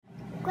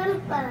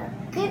Grandpa,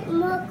 get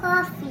more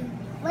coffee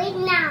right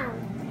now.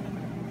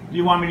 Do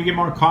you want me to get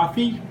more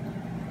coffee?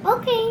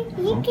 Okay,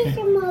 you get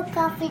some more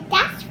coffee.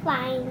 That's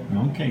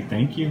fine. Okay,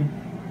 thank you.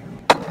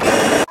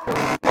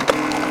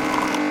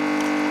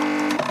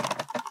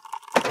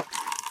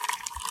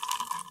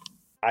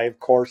 I, of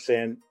course,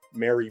 am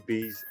Mary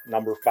B's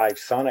number 5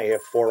 son. I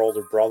have 4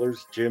 older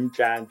brothers, Jim,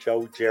 John,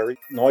 Joe, Jerry.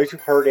 Noise you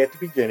heard at the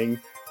beginning,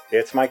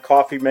 that's my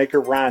coffee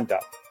maker,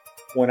 Rhonda.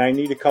 When I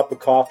need a cup of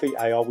coffee,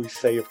 I always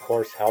say, of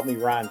course, help me,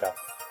 Rhonda.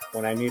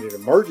 When I need an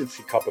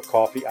emergency cup of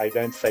coffee, I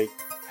then say,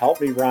 help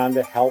me,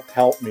 Rhonda,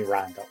 help me,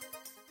 Rhonda.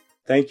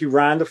 Thank you,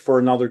 Rhonda, for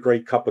another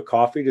great cup of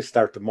coffee to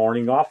start the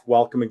morning off.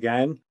 Welcome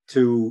again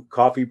to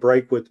Coffee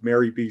Break with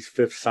Mary B's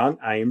 5th son.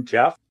 I am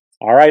Jeff.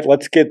 All right,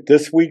 let's get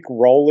this week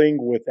rolling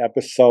with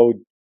episode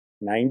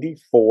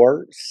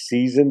 94,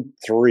 season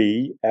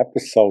 3,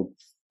 episode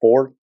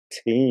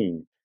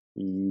 14.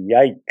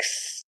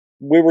 Yikes.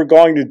 We were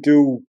going to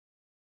do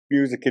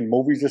music and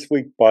movies this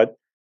week, but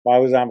while I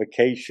was on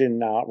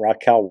vacation,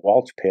 Raquel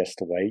Welch passed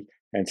away,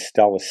 and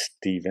Stella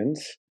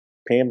Stevens,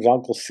 Pam's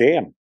Uncle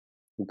Sam,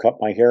 who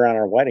cut my hair on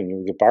our wedding. He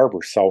was a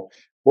barber. So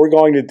we're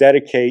going to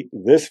dedicate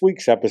this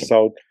week's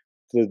episode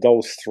to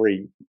those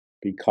 3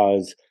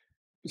 because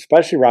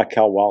especially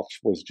Raquel Welch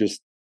was just,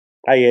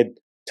 I had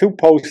 2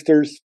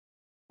 posters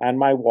on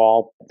my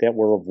wall that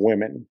were of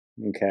women,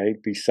 okay,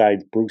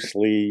 besides Bruce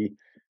Lee,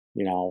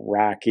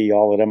 Rocky,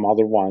 all of them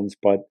other ones.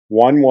 But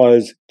one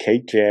was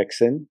Kate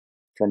Jackson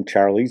from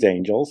Charlie's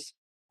Angels.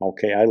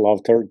 Okay, I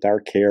loved her,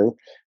 dark hair.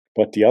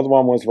 But the other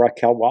one was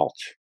Raquel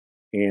Welch.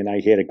 And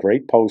I had a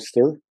great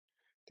poster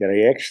that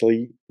I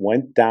actually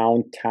went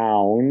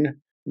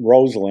downtown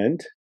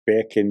Roseland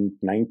back in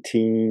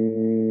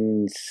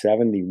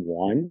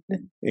 1971,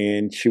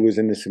 and she was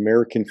in this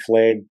American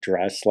flag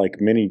dress, like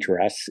mini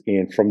dress,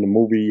 and from the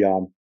movie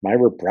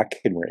Myra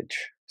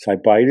Breckinridge. So I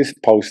buy this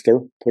poster,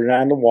 put it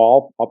on the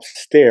wall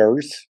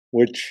upstairs,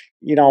 which,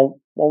 when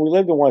we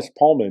lived in West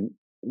Pullman,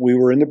 we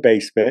were in the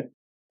basement,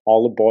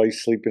 all the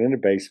boys sleeping in the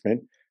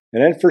basement,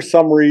 and then for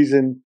some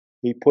reason,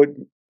 he put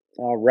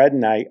Red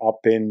and I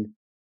up in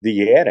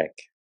the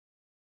attic.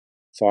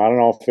 So I don't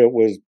know if it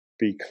was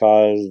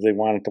because they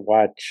wanted to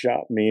watch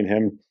me and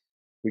him.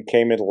 We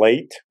came in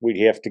late. We'd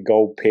have to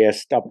go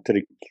past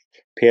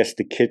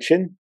the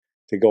kitchen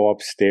to go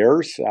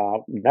upstairs.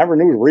 Never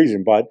knew the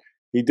reason, but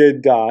he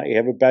did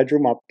have a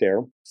bedroom up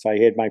there. So I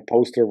had my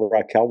poster of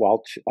Raquel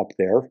Welch up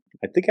there.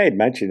 I think I had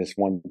mentioned this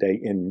one day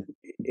in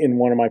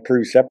one of my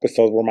previous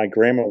episodes where my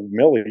grandma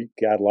Millie,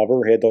 God love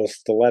her, had those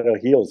stiletto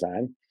heels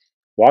on.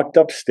 Walked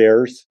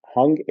upstairs,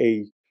 hung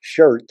a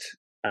shirt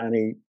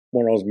on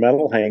one of those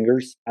metal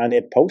hangers on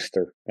that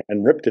poster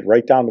and ripped it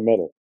right down the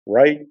middle,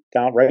 right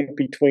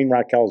between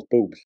Raquel's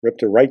boobs,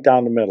 ripped it right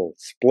down the middle,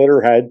 split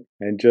her head,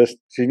 and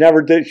she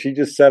never did. She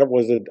just said it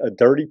was a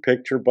dirty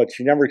picture, but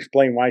she never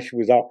explained why she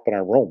was up in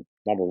our room,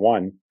 number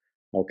one.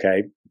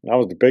 Okay, that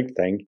was the big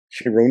thing.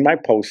 She ruined my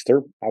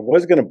poster. I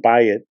was going to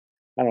buy it,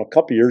 I don't know, a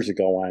couple years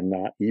ago on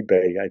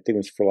eBay. I think it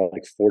was for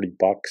like $40.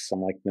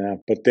 I'm like, nah.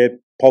 But that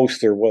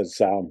poster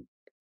was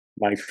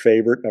my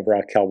favorite of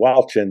Raquel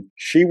Welch, and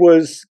she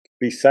was,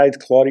 besides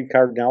Claudia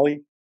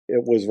Cardinelli,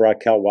 it was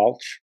Raquel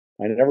Welch.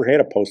 I never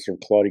had a poster of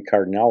Claudia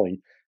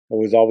Cardinelli. It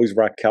was always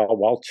Raquel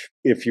Welch.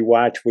 If you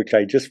watch, which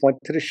I just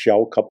went to the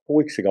show a couple of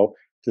weeks ago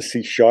to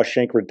see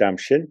Shawshank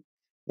Redemption,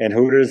 and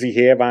who does he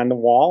have on the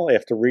wall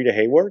after Rita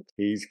Hayworth?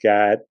 He's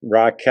got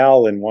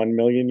Raquel in 1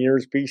 Million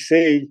Years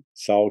BC.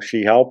 So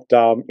she helped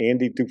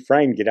Andy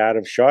Dufresne get out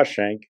of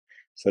Shawshank.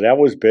 So that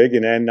was big.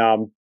 And then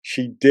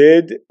she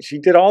did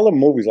all the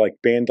movies like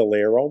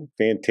Bandolero,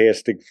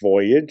 Fantastic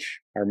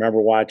Voyage. I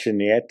remember watching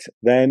that.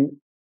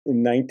 Then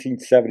in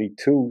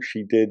 1972,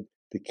 she did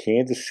the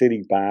Kansas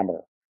City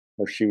Bomber,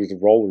 where she was a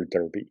roller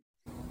derby.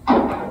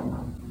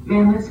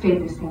 Man, let's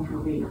get this thing for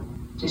real.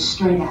 Just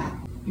straight out.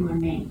 You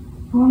and me.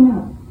 Why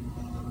not?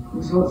 The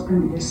result's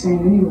going to be the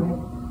same anyway.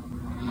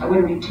 I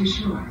wouldn't be too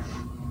sure.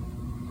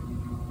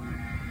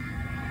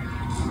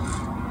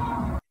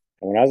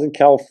 When I was in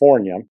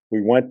California,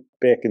 we went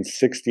back in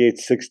 68,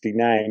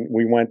 69.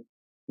 We went,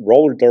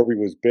 roller derby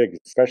was big,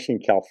 especially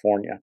in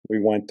California. We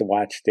went to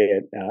watch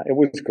that. It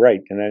was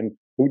great. And then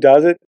who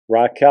does it?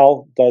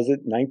 Raquel does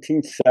it,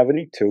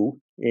 1972.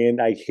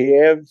 And I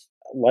have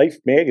Life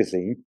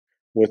magazine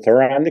with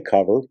her on the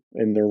cover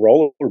in their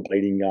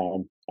rollerblading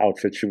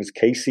outfit. She was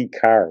Casey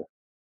Carr,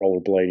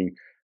 rollerblading,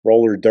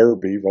 roller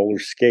derby, roller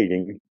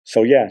skating.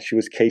 So yeah, she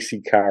was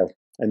Casey Carr.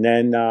 And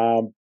then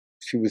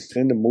she was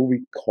in the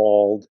movie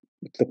called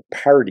The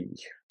Party,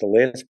 The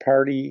Last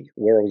Party,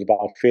 where it was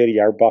about Fatty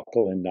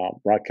Arbuckle, and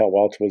Raquel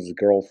Welch was the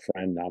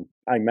girlfriend.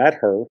 I met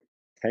her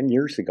 10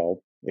 years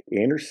ago at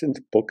Anderson's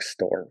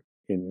bookstore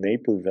in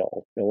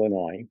Naperville,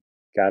 Illinois.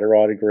 Got her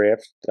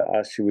autographed.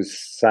 She was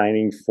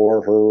signing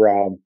for her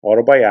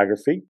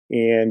autobiography,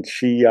 and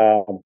she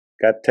got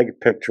to take a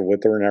picture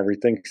with her and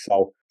everything.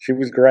 So she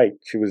was great.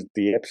 She was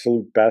the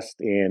absolute best,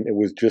 and it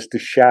was just a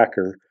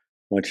shocker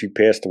when she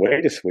passed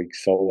away this week.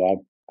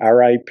 So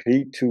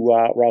R.I.P.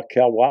 to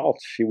Raquel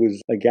Welch. She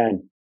was,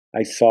 again,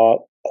 I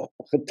saw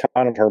a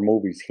ton of her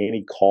movies.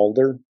 Annie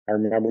Calder, I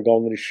remember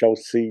going to the show,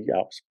 see,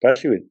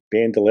 especially with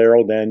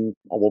Bandolero. Then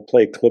we'll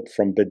play a clip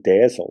from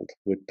Bedazzled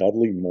with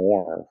Dudley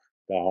Moore,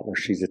 where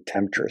she's a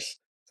temptress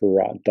for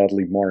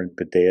Dudley Moore in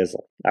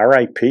Bedazzled.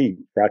 R.I.P.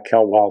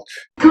 Raquel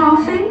Welch.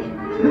 Coffee?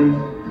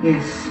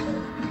 Yes.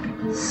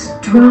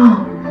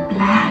 Strong,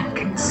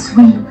 black, and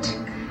sweet.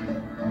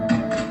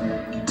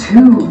 2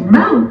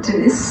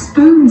 mountainous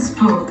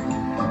spoonsful.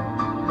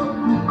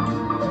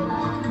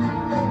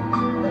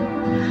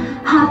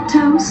 Hot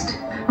toast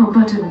or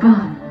buttered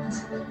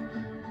buns?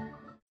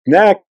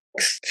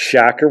 Next,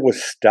 shocker,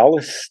 was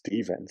Stella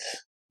Stevens.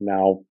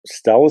 Now,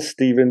 Stella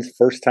Stevens,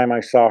 first time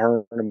I saw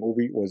her in a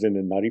movie was in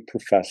The Nutty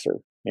Professor.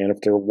 And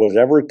if there was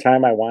ever a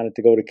time I wanted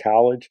to go to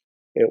college,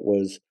 it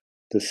was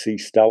to see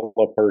Stella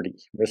Purdy,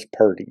 Miss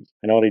Purdy.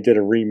 I know they did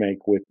a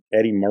remake with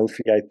Eddie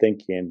Murphy, I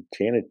think, and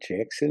Janet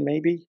Jackson,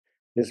 maybe,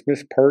 is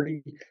Miss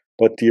Purdy.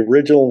 But the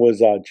original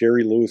was a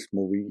Jerry Lewis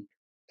movie,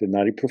 The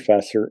Nutty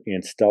Professor,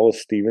 and Stella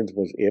Stevens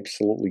was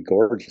absolutely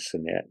gorgeous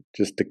in that.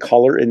 Just the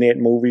color in that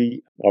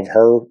movie of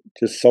her,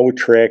 just so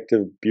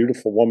attractive,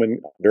 beautiful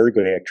woman, very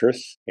good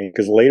actress. And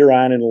because later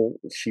on,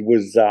 she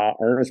was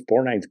Ernest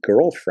Borgnine's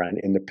girlfriend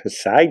in the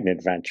Poseidon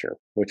Adventure,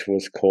 which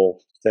was cool.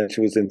 Then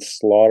she was in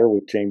Slaughter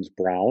with James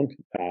Brown,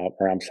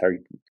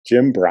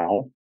 Jim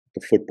Brown,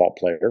 the football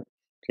player.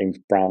 James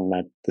Brown,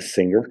 not the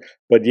singer.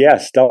 But yeah,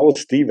 Stella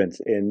Stevens.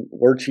 And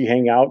where'd she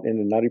hang out in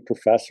The Nutty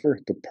Professor?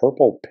 The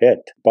Purple Pit.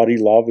 Buddy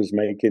Love is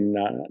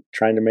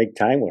trying to make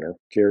time with her.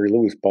 Jerry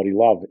Lewis, Buddy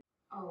Love.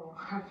 Oh,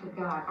 I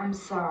forgot. I'm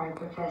sorry,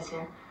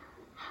 Professor.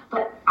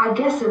 But I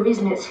guess the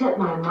reason it's hit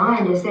my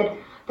mind is that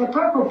the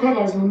Purple Pit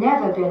has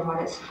never been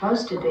what it's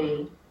supposed to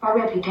be. By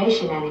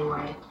reputation,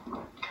 anyway.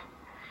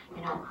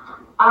 You know,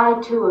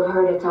 I too have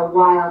heard it's a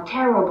wild,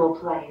 terrible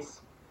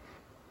place.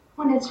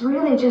 When it's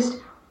really just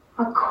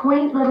a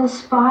quaint little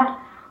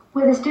spot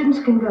where the students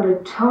can go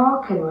to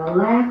talk and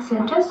relax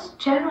and just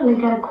generally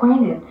get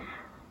acquainted.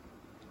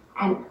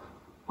 And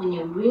when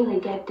you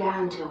really get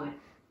down to it,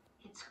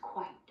 it's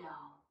quite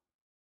dull.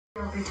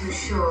 Don't be too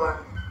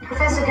sure.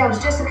 Professor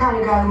Gubb's just the kind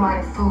of guy who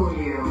might fool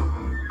you.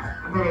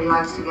 I bet he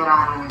likes to get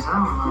out on his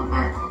own a little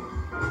bit.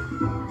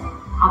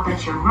 I'll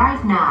bet you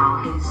right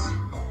now he's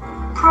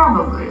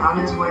probably on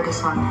his way to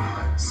some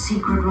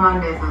secret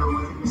rendezvous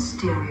with a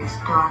mysterious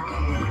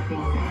dark-haired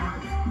female.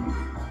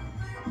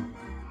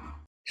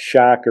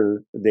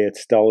 Shocker that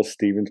Stella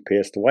Stevens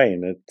passed away,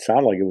 and it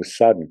sounded like it was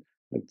sudden.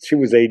 She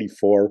was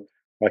 84.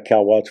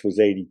 Raquel Welch was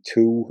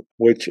 82,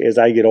 which as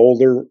I get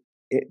older,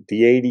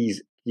 the 80s,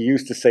 you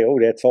used to say, oh,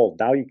 that's old.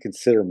 Now you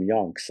consider them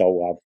young.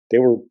 So they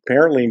were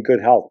apparently in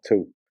good health,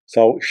 too.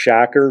 So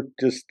shocker,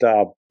 just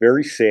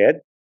very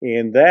sad.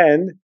 And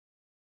then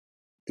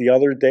the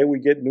other day we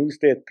get news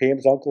that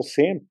Pam's Uncle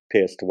Sam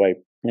passed away,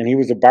 and he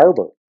was a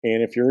barber.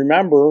 And if you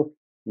remember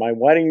my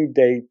wedding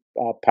day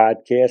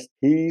podcast,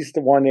 he's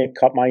the one that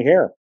cut my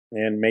hair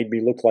and made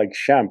me look like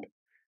Shemp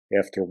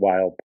after a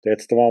while.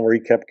 That's the one where he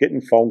kept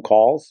getting phone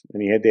calls,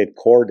 and he had that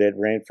cord that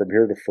ran from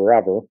here to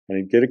forever, and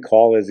he'd get a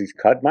call as he's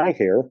cut my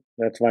hair.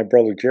 That's my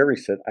brother Jerry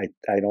said,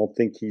 I don't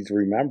think he's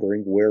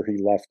remembering where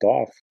he left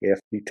off if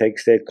he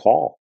takes that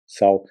call.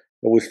 So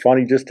it was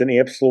funny, just an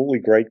absolutely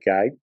great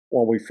guy.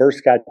 When we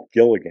first got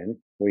Gilligan,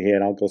 we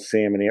had Uncle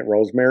Sam and Aunt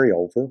Rosemary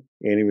over,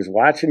 and he was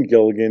watching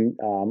Gilligan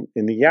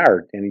in the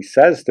yard, and he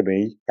says to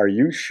me, are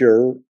you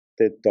sure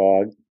that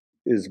dog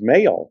is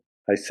male?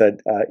 I said,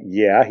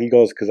 yeah. He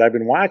goes, because I've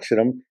been watching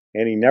him,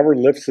 and he never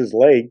lifts his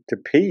leg to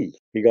pee.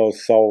 He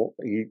goes, so,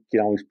 he's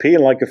peeing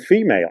like a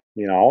female,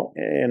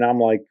 and I'm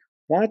like,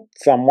 what?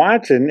 So I'm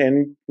watching,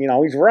 and,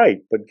 he's right,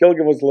 but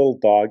Gilligan was a little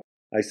dog.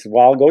 I said,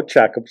 well, I'll go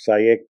check him. So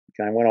I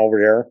went over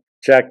there,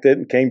 checked it,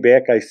 and came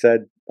back. I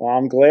said, well,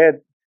 I'm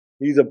glad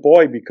he's a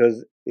boy,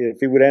 because if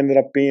he would have ended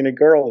up being a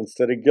girl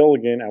instead of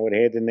Gilligan, I would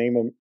have had to name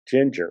him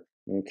Ginger.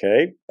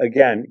 Okay.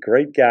 Again,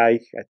 great guy.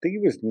 I think he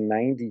was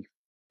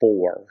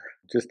 94.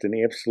 Just an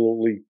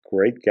absolutely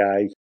great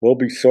guy. Will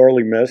be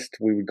sorely missed.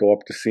 We would go up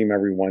to see him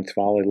every once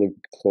in a while. He lived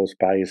close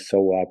by us.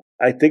 So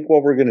I think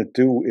what we're going to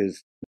do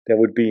is that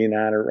would be in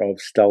honor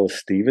of Stella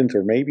Stevens,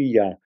 or maybe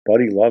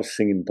Buddy Love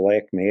singing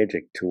Black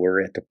Magic to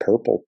her at the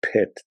Purple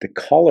Pit. The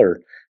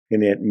color in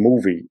that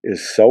movie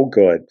is so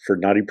good for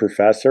Nutty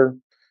Professor.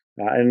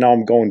 And now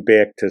I'm going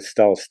back to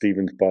Stella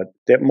Stevens, but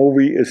that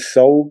movie is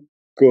so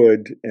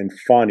good and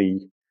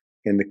funny,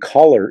 and the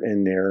color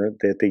in there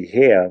that they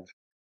have,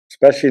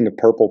 especially in the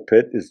Purple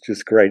Pit, is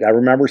just great. I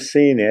remember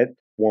seeing it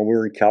when we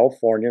were in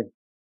California,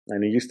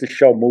 and they used to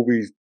show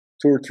movies,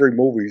 2 or 3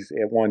 movies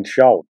at one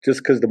show. Just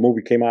because the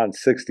movie came out in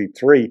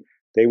 63,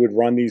 they would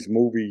run these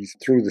movies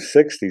through the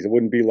 60s. It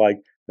wouldn't be like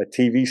a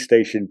TV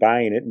station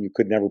buying it and you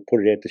could never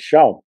put it at the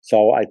show.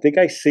 So I think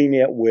I seen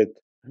it with,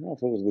 I don't know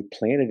if it was with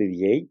Planet of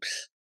the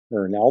Apes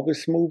or an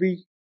Elvis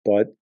movie,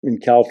 but in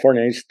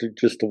California, I used to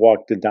just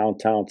walk to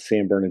downtown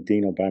San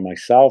Bernardino by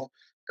myself,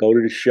 go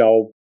to the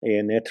show,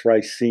 and that's where I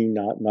seen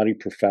Nutty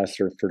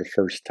Professor for the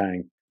first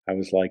time. I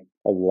was like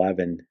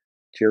 11.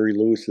 Jerry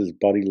Lewis's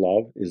Buddy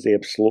Love is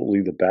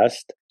absolutely the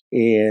best,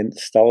 and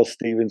Stella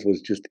Stevens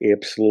was just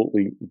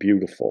absolutely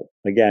beautiful.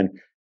 Again,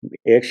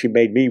 It actually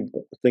made me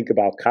think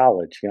about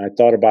college. I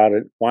thought about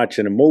it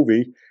watching a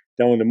movie.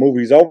 Then when the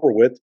movie's over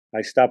with,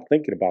 I stopped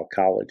thinking about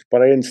college.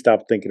 But I didn't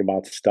stop thinking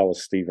about Stella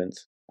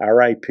Stevens.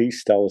 R.I.P.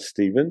 Stella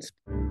Stevens.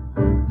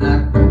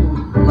 That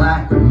old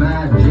black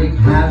magic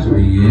has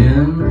me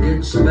in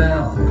its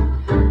spell.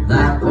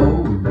 That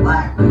old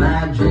black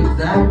magic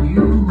that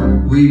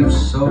you weave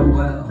so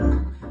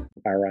well.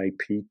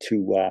 R.I.P.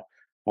 to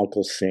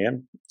Uncle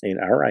Sam, and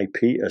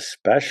R.I.P.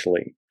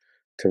 especially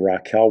to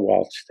Raquel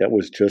Welch. That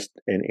was just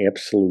an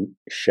absolute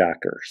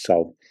shocker.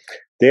 So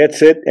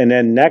that's it. And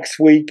then next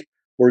week,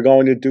 we're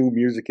going to do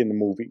music in the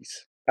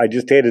movies. I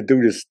just had to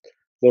do this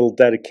little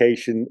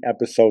dedication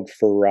episode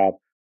for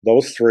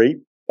those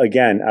three.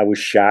 Again, I was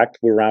shocked.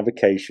 We were on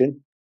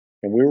vacation,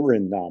 and we were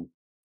in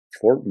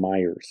Fort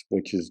Myers,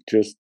 which is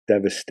just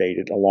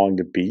devastated along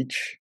the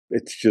beach.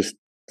 It's just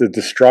the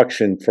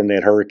destruction from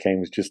that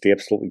hurricane was just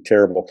absolutely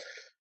terrible.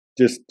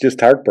 Just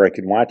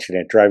heartbreaking watching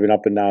it, driving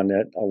up and down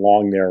that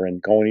along there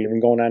and going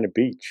on the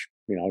beach.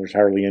 There's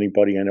hardly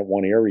anybody in that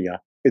one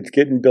area. It's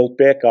getting built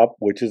back up,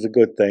 which is a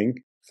good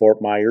thing.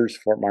 Fort Myers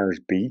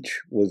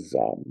Beach was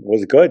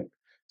good.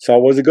 So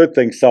it was a good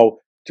thing. So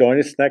join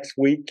us next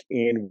week,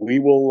 and we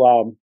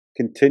will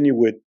continue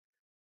with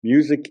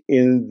music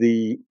in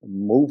the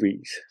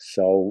movies.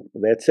 So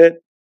that's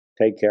it.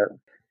 Take care.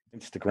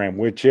 Instagram,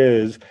 which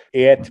is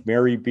at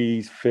Mary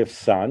B's Fifth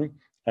Son,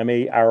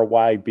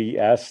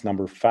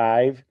 MARYBS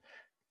 5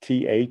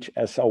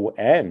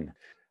 THSON.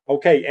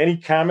 Okay, any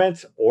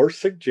comments or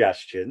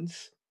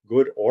suggestions,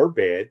 good or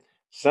bad,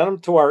 send them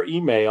to our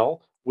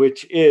email,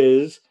 which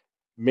is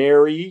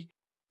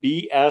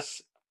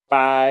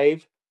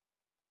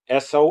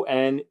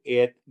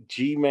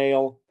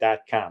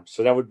marybs5son@gmail.com.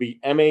 So that would be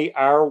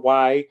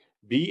MARYBS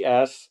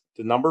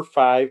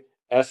 5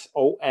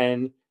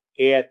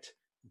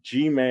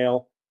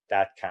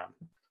 SON@gmail.com.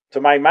 To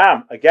my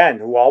mom, again,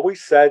 who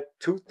always said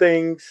 2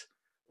 things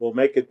will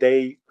make a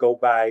day go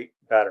by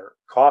better: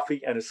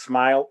 coffee and a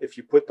smile. If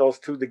you put those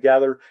 2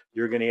 together,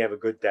 you're going to have a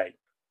good day.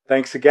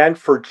 Thanks again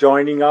for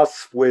joining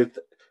us with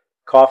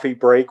Coffee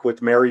Break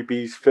with Mary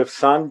B's Fifth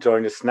Son.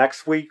 Join us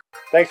next week.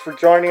 Thanks for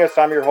joining us.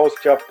 I'm your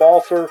host, Jeff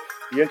Balser.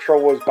 The intro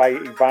was by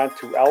Yvonne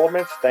 2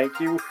 Elements.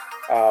 Thank you.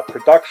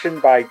 Production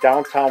by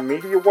Downtown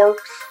Media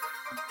Works.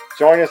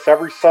 Join us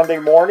every Sunday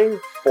morning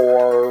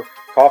for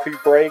Coffee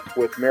Break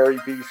with Mary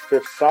B's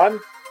Fifth Son.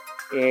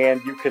 And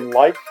you can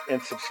like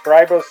and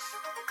subscribe us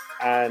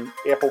on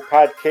Apple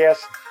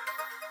Podcasts.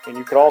 And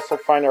you can also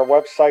find our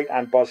website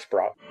on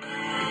Buzzsprout.